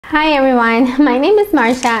Hi everyone, my name is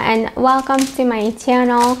Marsha and welcome to my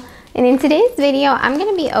channel. And in today's video, I'm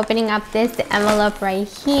going to be opening up this envelope right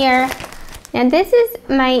here. Now this is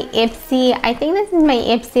my I think this is my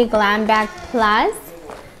Ipsy Glam Bag Plus.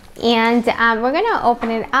 And we're going to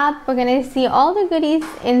open it up. We're going to see all the goodies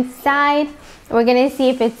inside. We're going to see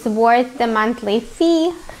if it's worth the monthly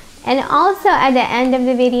fee. And also at the end of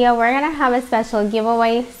the video, we're going to have a special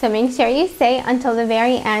giveaway. So make sure you stay until the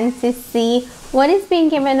very end to see what is being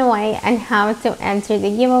given away and how to enter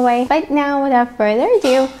the giveaway. But now, without further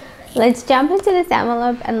ado, let's jump into this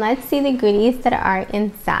envelope and let's see the goodies that are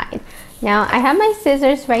inside. Now, I have my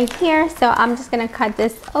scissors right here, so I'm just going to cut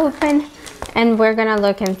this open and we're going to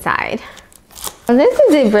look inside. Well, this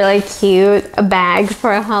is a really cute bag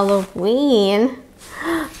for Halloween.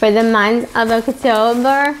 For the month of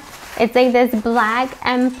October, it's like this black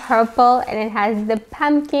and purple, and it has the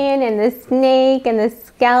pumpkin and the snake and the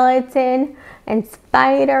skeleton and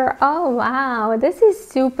spider. Oh wow, this is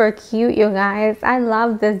super cute, you guys. I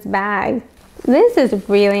love this bag. This is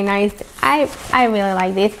really nice. I really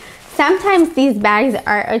like these. Sometimes these bags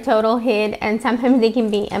are a total hit and sometimes they can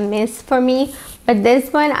be a miss for me, but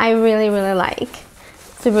this one I really like.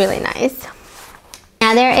 It's really nice.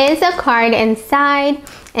 Now there is a card inside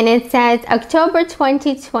and it says October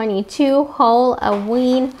 2022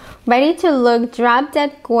 Halloween, ready to look drop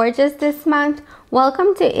dead gorgeous this month.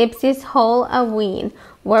 Welcome to Ipsy's Halloween,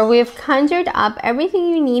 where we've conjured up everything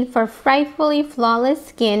you need for frightfully flawless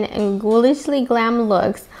skin and ghoulishly glam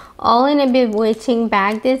looks, all in a bewitching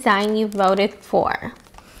bag design you voted for.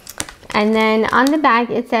 And then on the back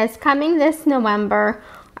it says, coming this November,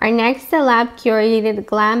 our next celeb curated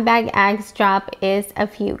glam bag Axe drop is a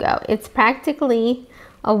Fugo. It's practically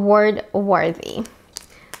award worthy.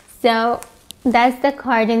 So that's the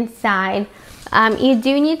card inside. You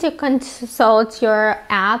do need to consult your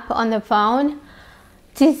app on the phone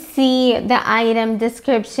to see the item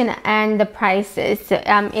description and the prices.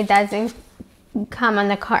 It doesn't come on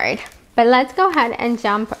the card. But let's go ahead and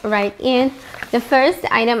jump right in. The first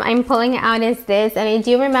item I'm pulling out is this, and I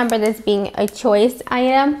do remember this being a choice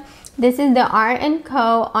item. This is the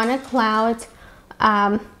R&Co On a Cloud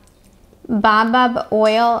Baobab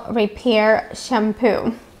Oil Repair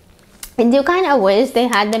Shampoo. I do kind of wish they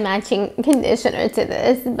had the matching conditioner to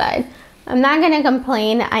this, but I'm not going to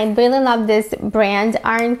complain. I really love this brand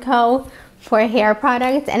R&Co for hair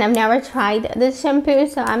products, and I've never tried this shampoo,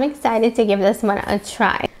 so I'm excited to give this one a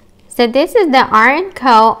try. So this is the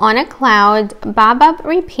R&Co On a Cloud Baobab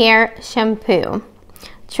Repair Shampoo.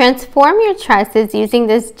 Transform your tresses using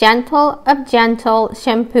this gentle of gentle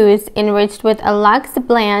shampoos enriched with a luxe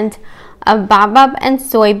blend of baobab and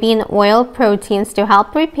soybean oil proteins to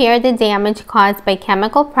help repair the damage caused by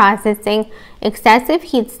chemical processing, excessive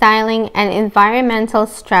heat styling, and environmental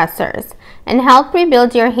stressors, and help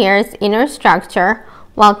rebuild your hair's inner structure,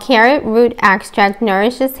 while carrot root extract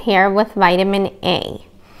nourishes hair with vitamin A.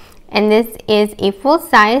 And this is a full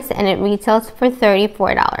size and it retails for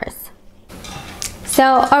 $34. So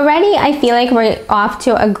already I feel like we're off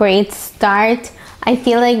to a great start. I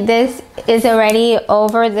feel like this is already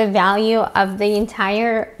over the value of the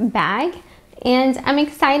entire bag. And I'm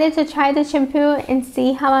excited to try the shampoo and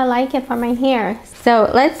see how I like it for my hair. So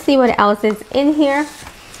let's see what else is in here.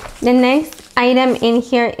 The next item in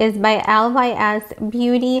here is by LYS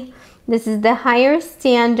Beauty. This is the Higher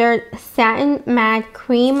Standard Satin Matte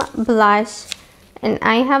Cream Blush. And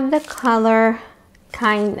I have the color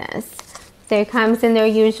Kindness. So it comes in their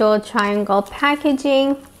usual triangle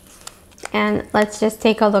packaging. And let's just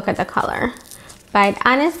take a look at the color. But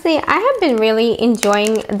honestly, I have been really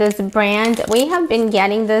enjoying this brand. We have been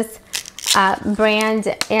getting this brand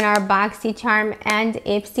in our BoxyCharm and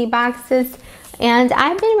Ipsy boxes, and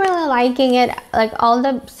I've been really liking it. Like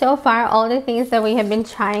so far all the things that we have been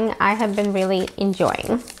trying, I have been really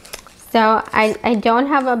enjoying. So I don't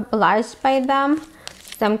have a blush by them,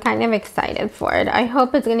 so I'm kind of excited for it. I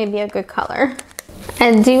hope it's going to be a good color.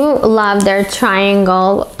 I do love their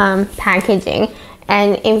triangle packaging.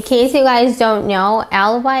 And in case you guys don't know,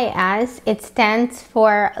 LYS, it stands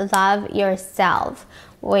for Love Yourself,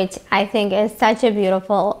 which I think is such a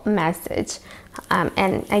beautiful message.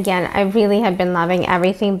 And again, I really have been loving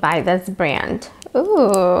everything by this brand.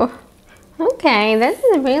 Ooh, okay, this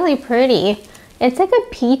is really pretty. It's like a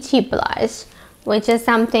peachy blush, which is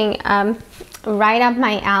something right up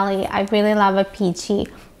my alley. I really love a peachy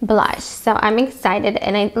blush, so I'm excited,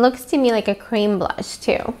 and it looks to me like a cream blush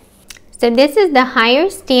too. So this is the Higher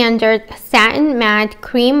Standard Satin Matte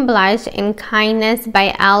Cream Blush in Kindness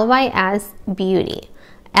by LYS Beauty.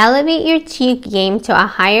 Elevate your cheek game to a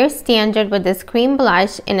higher standard with this cream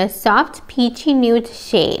blush in a soft peachy nude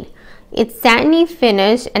shade. Its satiny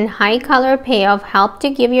finish and high color payoff help to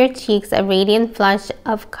give your cheeks a radiant flush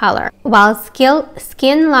of color, while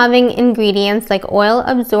skin-loving ingredients like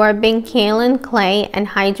oil-absorbing kaolin clay and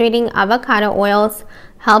hydrating avocado oils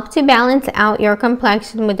help to balance out your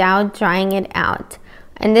complexion without drying it out.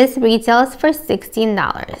 And this retails for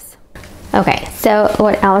 $16. Okay, so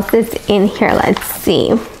what else is in here? Let's see.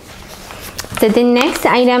 So the next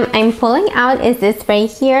item I'm pulling out is this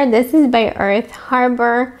right here. This is by Earth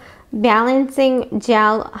Harbor Balancing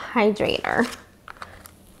Gel Hydrator.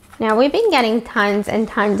 Now we've been getting tons and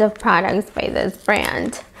tons of products by this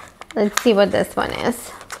brand. Let's see what this one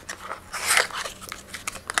is.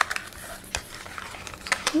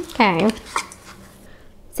 Okay,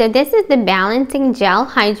 so this is the Balancing Gel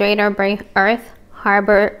Hydrator by Earth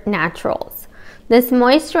Harbor Naturals. This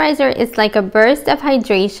moisturizer is like a burst of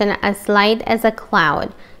hydration as light as a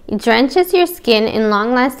cloud. It drenches your skin in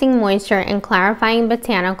long-lasting moisture and clarifying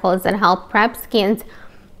botanicals that help prep skins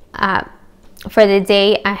for the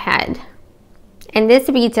day ahead. And this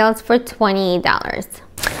retails for $28.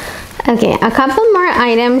 Okay, a couple more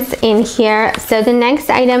items in here. So the next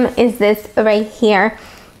item is this right here.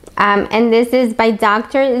 And this is by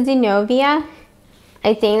Dr. Zenobia.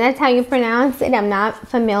 I think that's how you pronounce it. I'm not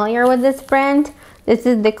familiar with this brand. This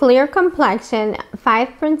is the Clear Complexion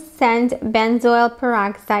 5% benzoyl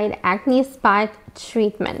peroxide acne spot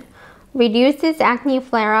treatment. Reduces acne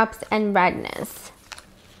flare-ups and redness.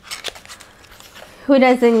 Who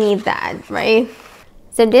doesn't need that, right?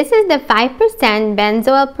 So this is the 5%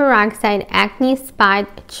 benzoyl peroxide acne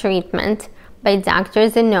spot treatment by Dr.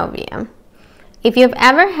 Zenobia. If you've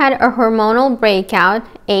ever had a hormonal breakout,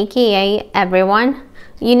 aka everyone,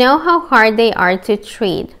 you know how hard they are to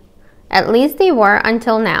treat. At least they were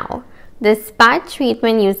until now. This spot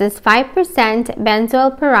treatment uses 5%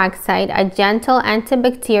 benzoyl peroxide, a gentle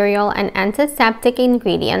antibacterial and antiseptic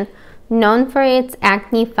ingredient known for its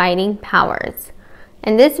acne-fighting powers.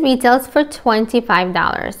 And this retails for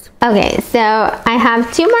 $25. Okay, so I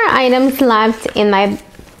have two more items left in my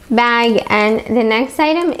bag, and the next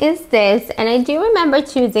item is this, and I do remember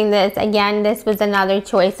choosing this. Again, this was another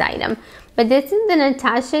choice item, but this is the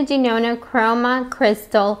Natasha Denona Chroma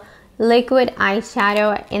Crystal Liquid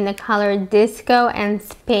Eyeshadow in the color Disco and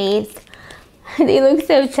Space. They look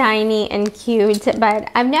so tiny and cute, but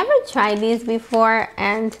I've never tried these before,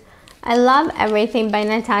 and I love everything by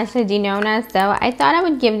Natasha Denona, so I thought I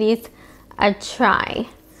would give these a try.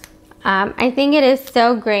 I think it is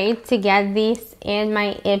so great to get these in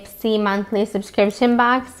my Ipsy monthly subscription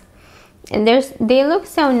box, and they look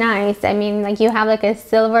so nice. I mean, like, you have like a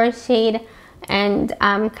silver shade and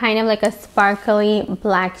kind of like a sparkly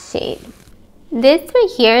black shade. This right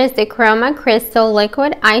here is the Chroma Crystal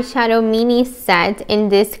Liquid Eyeshadow Mini Set in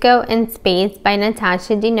Disco and Space by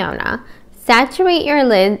Natasha Denona. Saturate your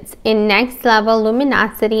lids in next level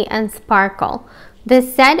luminosity and sparkle.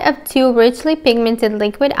 This set of two richly pigmented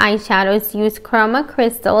liquid eyeshadows use chroma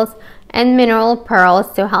crystals and mineral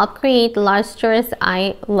pearls to help create lustrous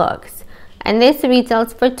eye looks. And this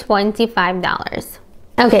retails for $25.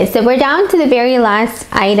 Okay, so we're down to the very last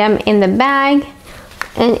item in the bag,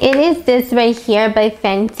 and it is this right here by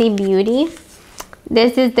Fenty Beauty.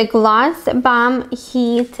 This is the Gloss Bomb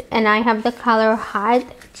Heat, and I have the color Hot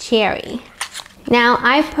Cherry. Now,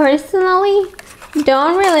 I personally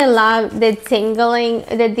don't really love the tingling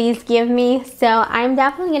that these give me, so I'm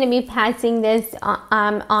definitely going to be passing this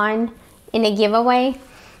on in a giveaway.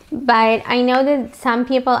 But I know that some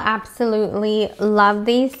people absolutely love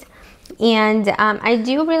these, and I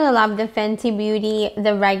do really love the Fenty Beauty,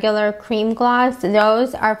 the regular cream gloss.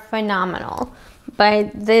 Those are phenomenal,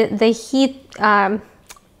 but the heat,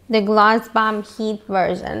 the Gloss Bomb Heat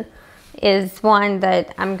version is one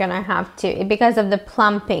that I'm gonna have to, because of the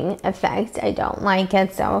plumping effect, I don't like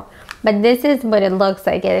it. So, but this is what it looks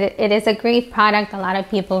like. It is a great product. A lot of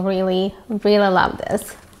people really love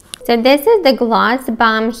this. So this is the Gloss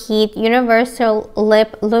Bomb Heat Universal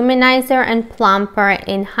Lip Luminizer and Plumper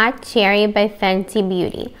in Hot Cherry by Fenty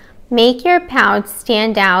Beauty. Make your pouch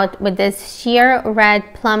stand out with this sheer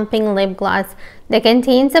red plumping lip gloss that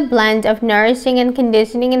contains a blend of nourishing and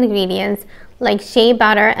conditioning ingredients like shea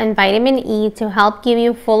butter and vitamin E to help give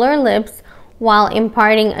you fuller lips while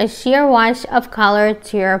imparting a sheer wash of color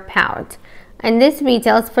to your pout. And this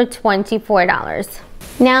retails for $24.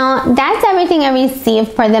 Now, that's everything I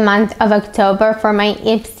received for the month of October for my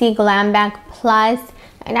Ipsy Glam Bag Plus.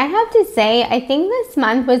 And I have to say, I think this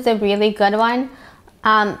month was a really good one.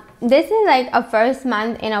 This is like a first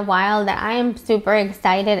month in a while that I am super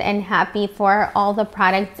excited and happy for all the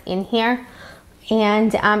products in here.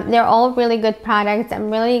 And they're all really good products.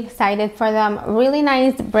 I'm really excited for them. Really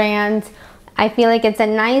nice brands. I feel like it's a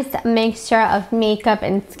nice mixture of makeup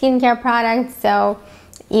and skincare products, so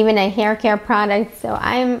even a hair care product, so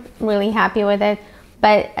I'm really happy with it.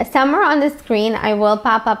 But somewhere on the screen I will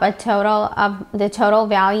pop up a total of the total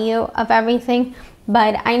value of everything,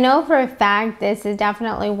 but I know for a fact this is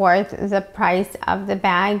definitely worth the price of the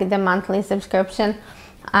bag, the monthly subscription.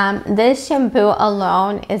 This shampoo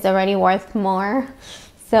alone is already worth more,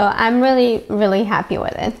 so I'm really happy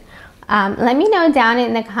with it. Let me know down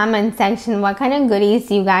in the comment section what kind of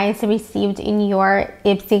goodies you guys received in your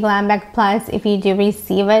Ipsy Glam Bag Plus, if you do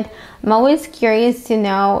receive it. I'm always curious to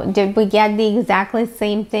know, did we get the exactly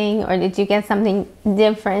same thing or did you get something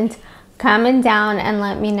different? Comment down and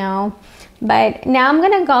let me know. But now I'm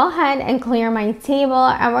gonna go ahead and clear my table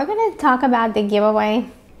and we're gonna talk about the giveaway.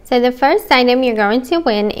 So the first item you're going to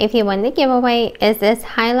win if you win the giveaway is this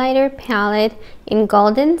highlighter palette in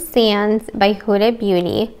Golden Sands by Huda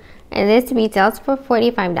Beauty. And this retails for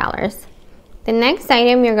 $45. The next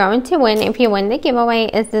item you're going to win if you win the giveaway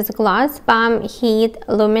is this Gloss Bomb Heat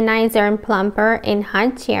Luminizer and Plumper in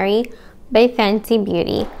Hot Cherry by Fenty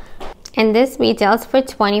Beauty. And this retails for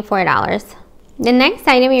 $24. The next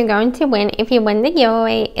item you're going to win if you win the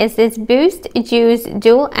giveaway is this Boost Juice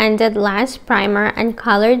Dual-Ended Lash Primer and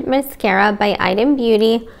Colored Mascara by Item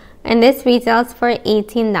Beauty. And this retails for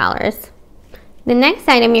 $18. The next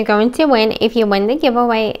item you're going to win if you win the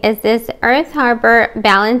giveaway is this Earth Harbor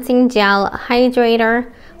Balancing Gel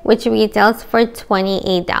Hydrator, which retails for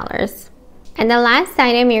 $28. And the last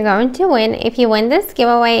item you're going to win if you win this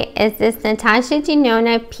giveaway is this Natasha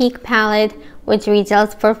Denona Peak Palette, which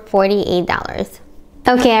retails for $48.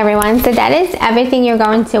 Okay everyone, so that is everything you're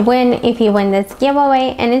going to win if you win this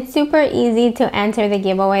giveaway, and it's super easy to enter the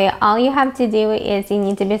giveaway. All you have to do is you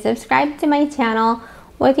need to be subscribed to my channel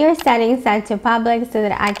with your settings set to public so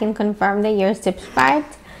that I can confirm that you're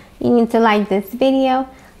subscribed. You need to like this video.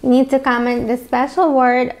 You need to comment the special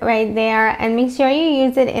word right there and make sure you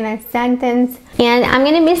use it in a sentence. And I'm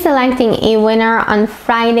going to be selecting a winner on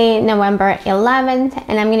Friday, November 11th,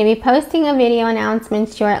 and I'm going to be posting a video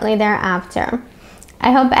announcement shortly thereafter.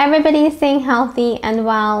 I hope everybody is staying healthy and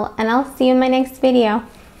well, and I'll see you in my next video.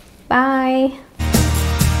 Bye!